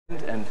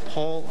and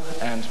pull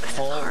and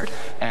pull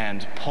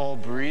and pull,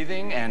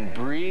 breathing and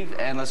breathe,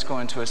 and let's go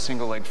into a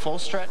single leg full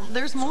stretch.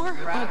 There's more?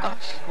 Oh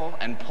gosh. Pull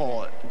and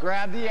pull it.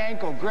 Grab the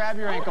ankle, grab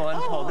your ankle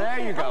and pull. There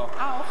you go.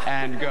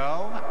 And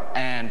go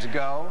and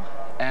go.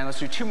 And let's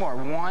do 2 more.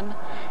 1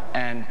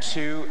 and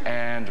 2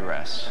 and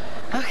rest.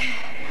 Okay.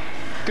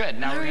 Good.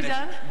 Now we're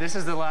done. This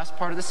is the last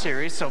part of the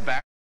series, so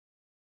back.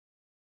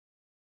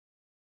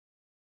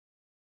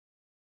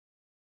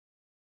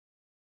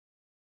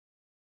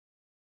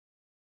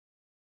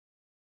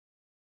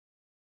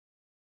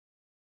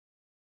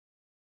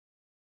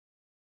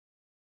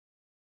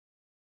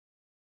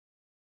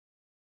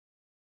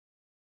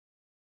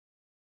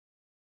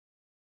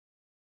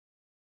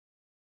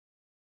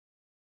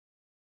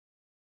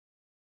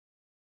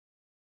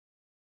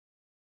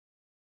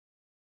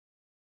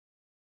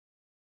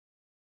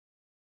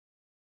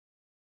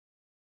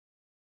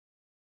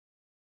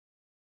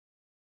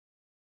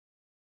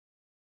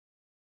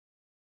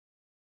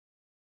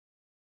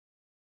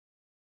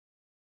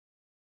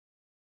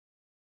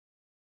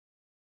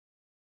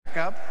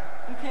 Up.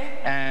 Okay.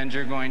 And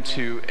you're going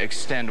to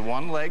extend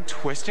one leg,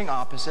 twisting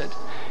opposite,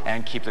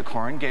 and keep the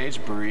core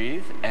engaged.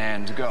 Breathe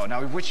and go.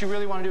 Now, what you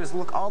really want to do is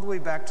look all the way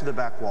back to the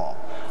back wall.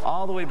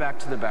 All the way back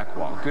to the back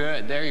wall.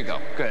 Good. There you go.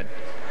 Good.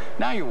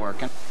 Now you're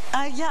working.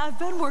 Yeah, I've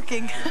been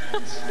working.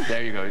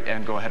 There you go.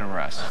 And go ahead and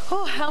rest.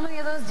 Oh, how many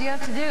of those do you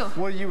have to do?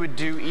 Well, you would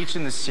do each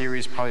in the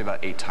series probably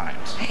about 8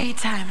 times. 8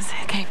 times.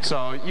 Okay.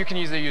 So you can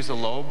either use the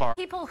low bar.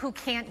 People who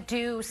can't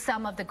do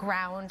some of the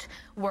ground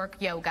work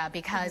yoga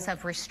because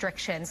of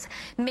restrictions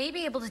may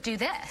be able to do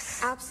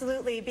this.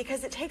 Absolutely,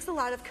 because it takes a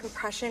lot of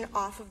compression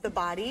off of the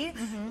body,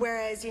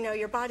 whereas, you know,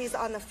 your body's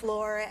on the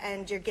floor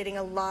and you're getting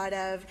a lot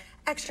of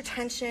extra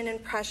tension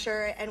and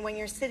pressure, and when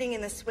you're sitting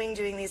in the swing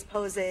doing these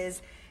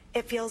poses,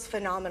 it feels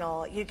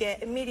phenomenal. You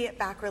get immediate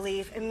back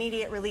relief,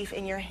 immediate relief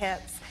in your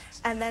hips,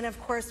 and then of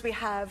course we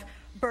have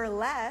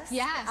burlesque.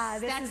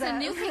 Yes, that's a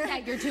new thing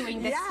that you're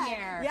doing this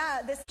year.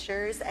 Yeah, this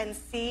and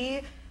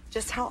see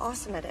just how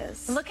awesome it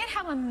is. Look at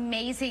how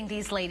amazing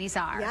these ladies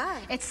are. Yeah.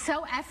 It's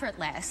so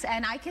effortless,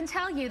 and I can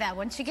tell you that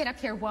once you get up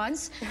here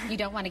once, you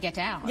don't want to get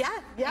down. Yeah.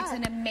 It's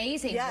an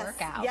amazing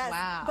workout. Yes.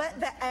 Wow. But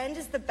the end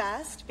is the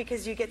best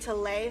because you get to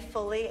lay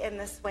fully in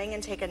the swing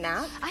and take a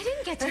nap. I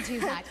didn't get to do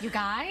that, you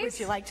guys. Would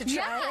you like to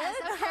try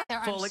it?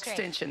 Okay. Full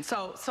extension.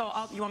 So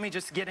you want me to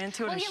just get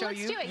into it and show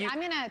you? Let's do it. I'm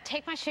going to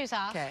take my shoes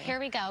off. Okay. Here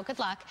we go. Good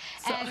luck.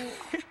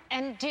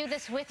 And do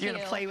this with you. You're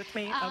going to play with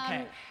me?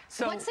 Okay.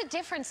 So what's the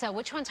difference, though?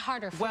 Which one's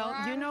harder? Well,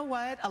 you know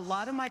what? A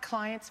lot of my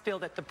clients feel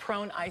that the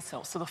prone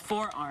iso, so the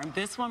forearm,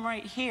 this one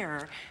right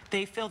here,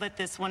 they feel that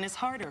this one is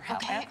harder.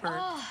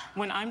 However,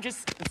 when I'm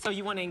so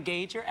you want to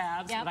engage your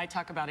abs, that I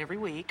talk about every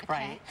week,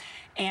 right?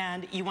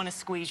 And you want to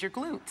squeeze your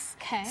glutes.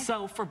 Okay.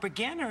 So for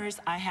beginners,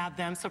 I have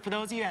them. So for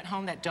those of you at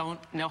home that don't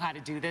know how to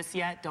do this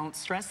yet, don't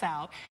stress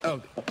out.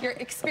 Oh. You're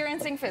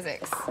experiencing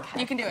physics.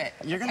 You can do it.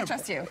 I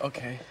trust you.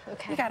 Okay.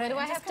 You got it. What do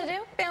I have to do?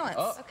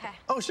 Balance. Okay.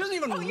 Oh, she doesn't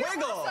even wiggle. You're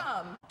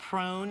awesome.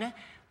 Prone,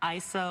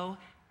 iso,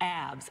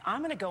 abs. I'm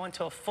going to go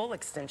into a full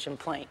extension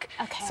plank.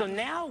 Okay. So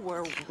now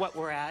what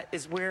we're at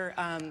is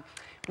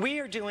we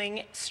are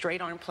doing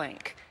straight arm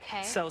plank.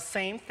 Okay. So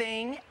same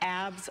thing,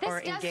 abs are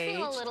engaged. This does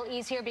feel a little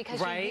easier because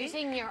you're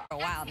using your... A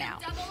while now.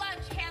 Double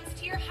lunge, hands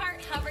to your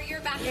heart, hover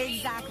your back.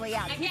 Exactly,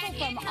 yeah. People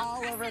from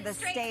all over the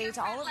state,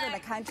 all over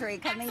the country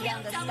coming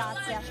down to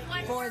Scottsdale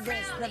for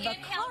this, the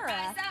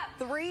Vicara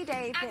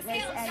 3-day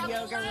fitness and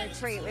yoga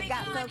retreat. We've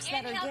got folks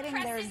that are getting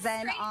their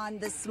zen on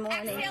this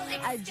morning.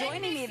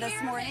 Joining me this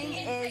morning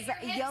is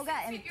yoga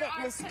and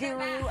fitness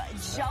guru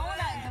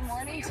Jonah. Good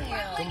morning to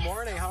you. Good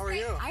morning, how are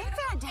you? I'm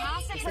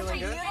fantastic. Such a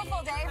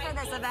beautiful day for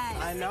this event.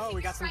 I know,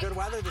 we got some good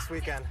weather this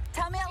weekend.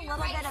 Tell me a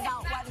little bit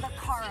about what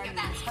Vicara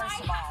means,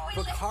 first of all.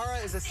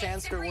 Vicara is a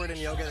Sanskrit word in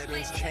yoga that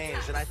means change,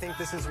 and I think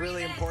this is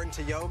really important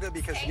to yoga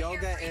because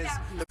yoga is,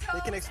 they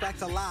can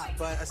expect a lot,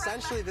 but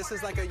essentially this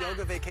is like a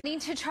yoga vacation.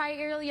 Need to try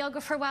aerial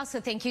yoga for a while, so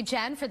thank you,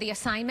 Jen, for the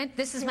assignment.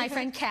 This is my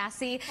friend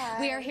Cassie.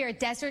 Hi. We are here at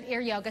Desert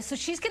Air Yoga, so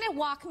she's going to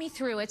walk me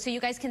through it so you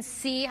guys can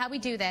see how we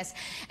do this,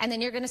 and then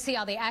you're going to see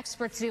all the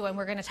experts do, and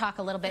we're going to talk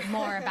a little bit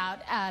more about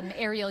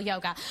aerial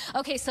yoga.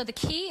 Okay, so the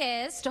key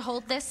is to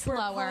hold this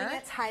lower. We're pulling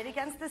it tight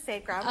against the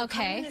sacrum.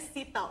 Okay. We're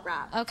coming in a seatbelt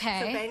wrap. Okay.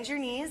 So bend your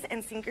knees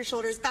and sink your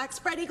shoulders back.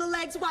 Spread eagle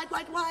legs wide,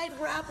 wide, wide.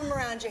 Wrap them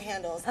around your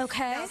handles.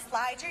 Okay. Now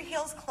slide your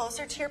heels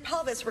closer to your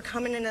pelvis. We're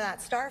coming into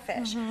that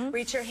starfish.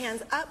 Reach your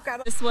hands up.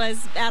 Grab a... This was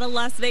at a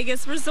Las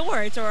Vegas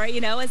resort, or,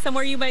 you know,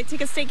 somewhere you might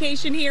take a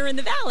staycation here in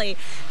the Valley.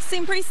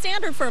 Seemed pretty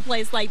standard for a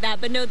place like that,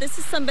 but no, this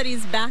is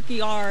somebody's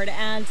backyard.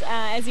 And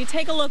as you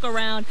take a look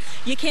around,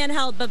 you can't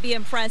help but be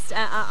impressed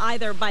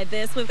either by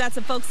this. We've got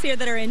some folks here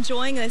that are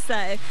enjoying this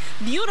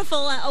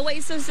beautiful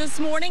oasis this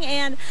morning,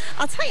 and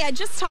I'll tell you, I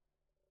just talked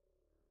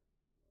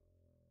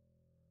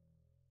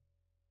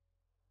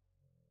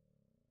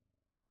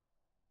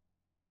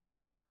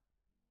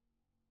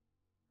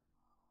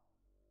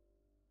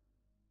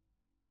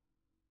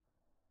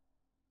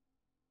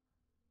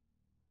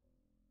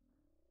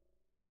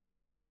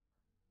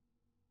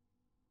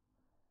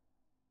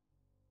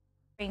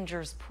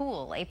Ranger's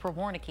pool. April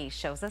Warnicki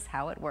shows us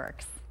how it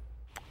works.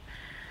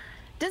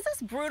 Does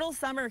this brutal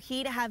summer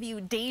heat have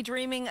you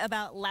daydreaming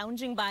about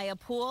lounging by a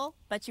pool,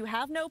 but you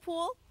have no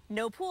pool?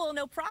 No pool,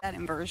 no problem. That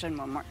inversion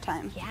one more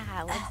time.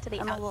 Yeah, legs to the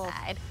I'm outside. a little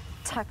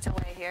tucked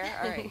away here.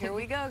 All right, here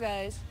we go,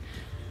 guys.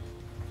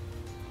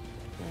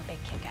 Big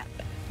kick up.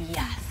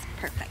 Yes,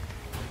 perfect.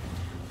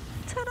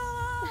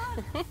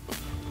 Ta-da!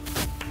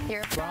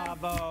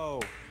 Bravo.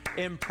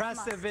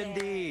 Impressive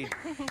indeed.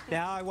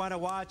 Now I want to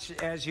watch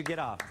as you get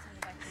off.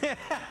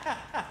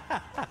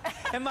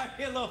 It might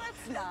be a little...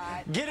 Let's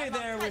not. Getting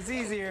there was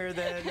easier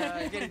than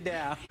getting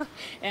down.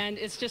 And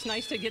it's just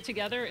nice to get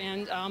together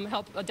and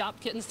help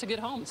adopt kittens to good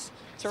homes.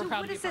 So we're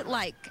proud what to be is it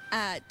like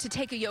to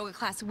take a yoga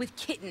class with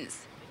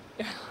kittens?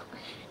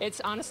 It's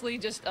honestly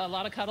just a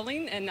lot of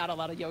cuddling and not a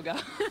lot of yoga,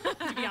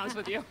 to be honest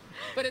with you.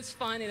 But it's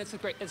fun and it's a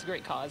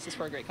great cause. It's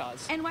for a great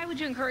cause. And why would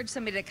you encourage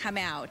somebody to come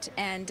out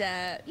and,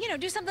 you know,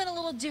 do something a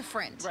little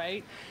different?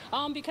 Right.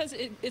 Because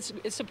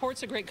it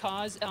supports a great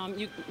cause.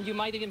 You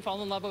might even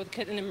fall in love with a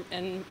kitten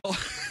and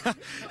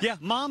yeah,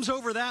 mom's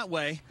over that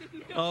way.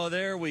 Oh,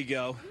 there we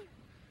go.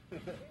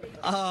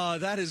 Oh,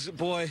 that is,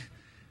 boy,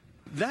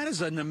 that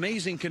is an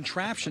amazing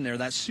contraption there,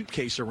 that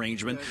suitcase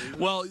arrangement.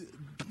 Well,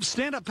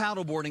 stand-up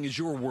paddleboarding is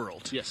your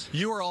world. Yes.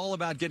 You are all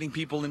about getting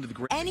people into the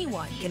great.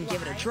 Anyone can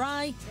give it a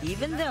try,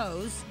 even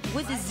those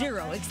with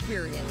zero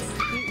experience.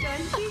 Keep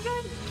going, keep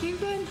going, keep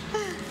going.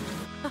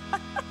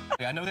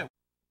 I know that.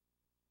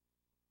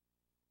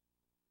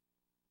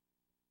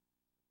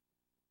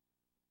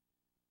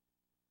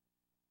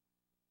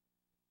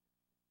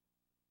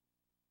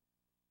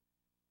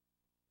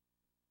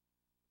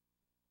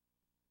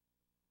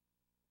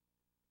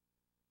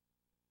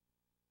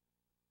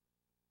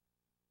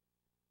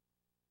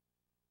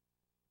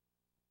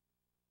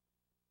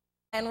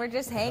 And we're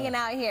just hanging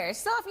out here.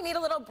 So if you need a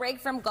little break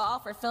from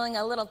golf or feeling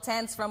a little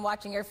tense from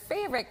watching your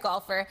favorite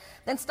golfer,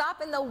 then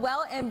stop in the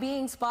Well and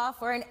Being Spa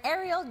for an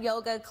aerial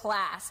yoga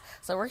class.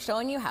 So we're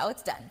showing you how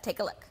it's done. Take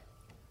a look.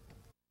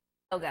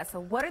 Yoga.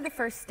 So what are the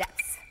first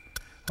steps?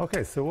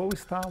 Okay, so what we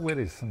start with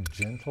is some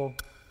gentle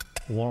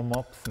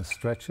warm-ups and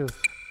stretches.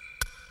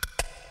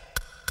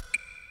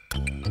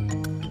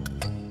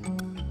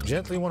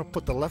 Gently, you want to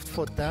put the left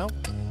foot down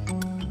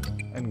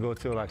and go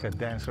to like a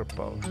dancer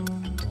pose.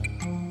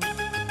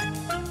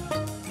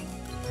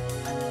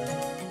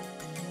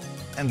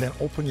 And then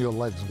open your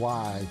legs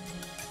wide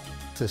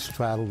to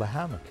straddle the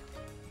hammock.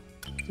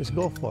 Just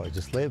go for it.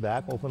 Just lay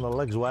back, open the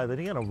legs wide, then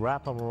you're gonna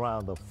wrap them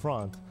around the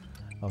front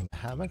of the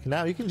hammock.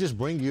 Now you can just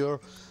bring your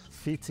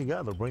feet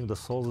together, bring the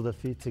soles of the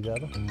feet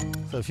together.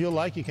 So if you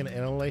like, you can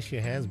interlace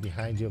your hands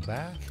behind your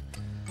back,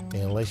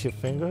 interlace your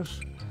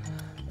fingers,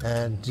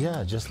 and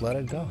yeah, just let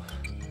it go.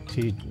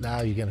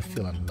 Now you're gonna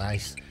feel a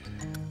nice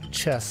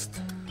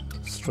chest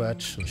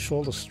stretch and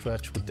shoulder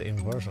stretch with the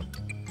inversion.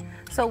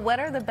 So what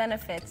are the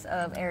benefits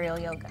of aerial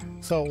yoga?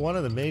 So one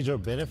of the major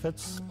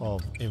benefits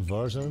of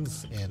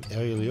inversions and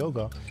aerial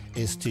yoga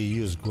is to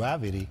use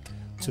gravity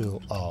to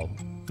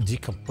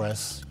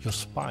decompress your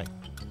spine.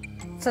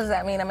 So does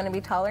that mean I'm going to be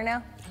taller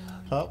now?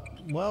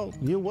 Well,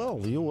 you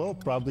will. You will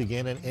probably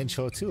gain an inch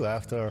or two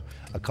after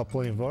a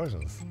couple of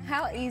inversions.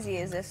 How easy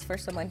is this for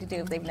someone to do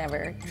if they've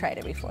never tried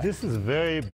it before? This is very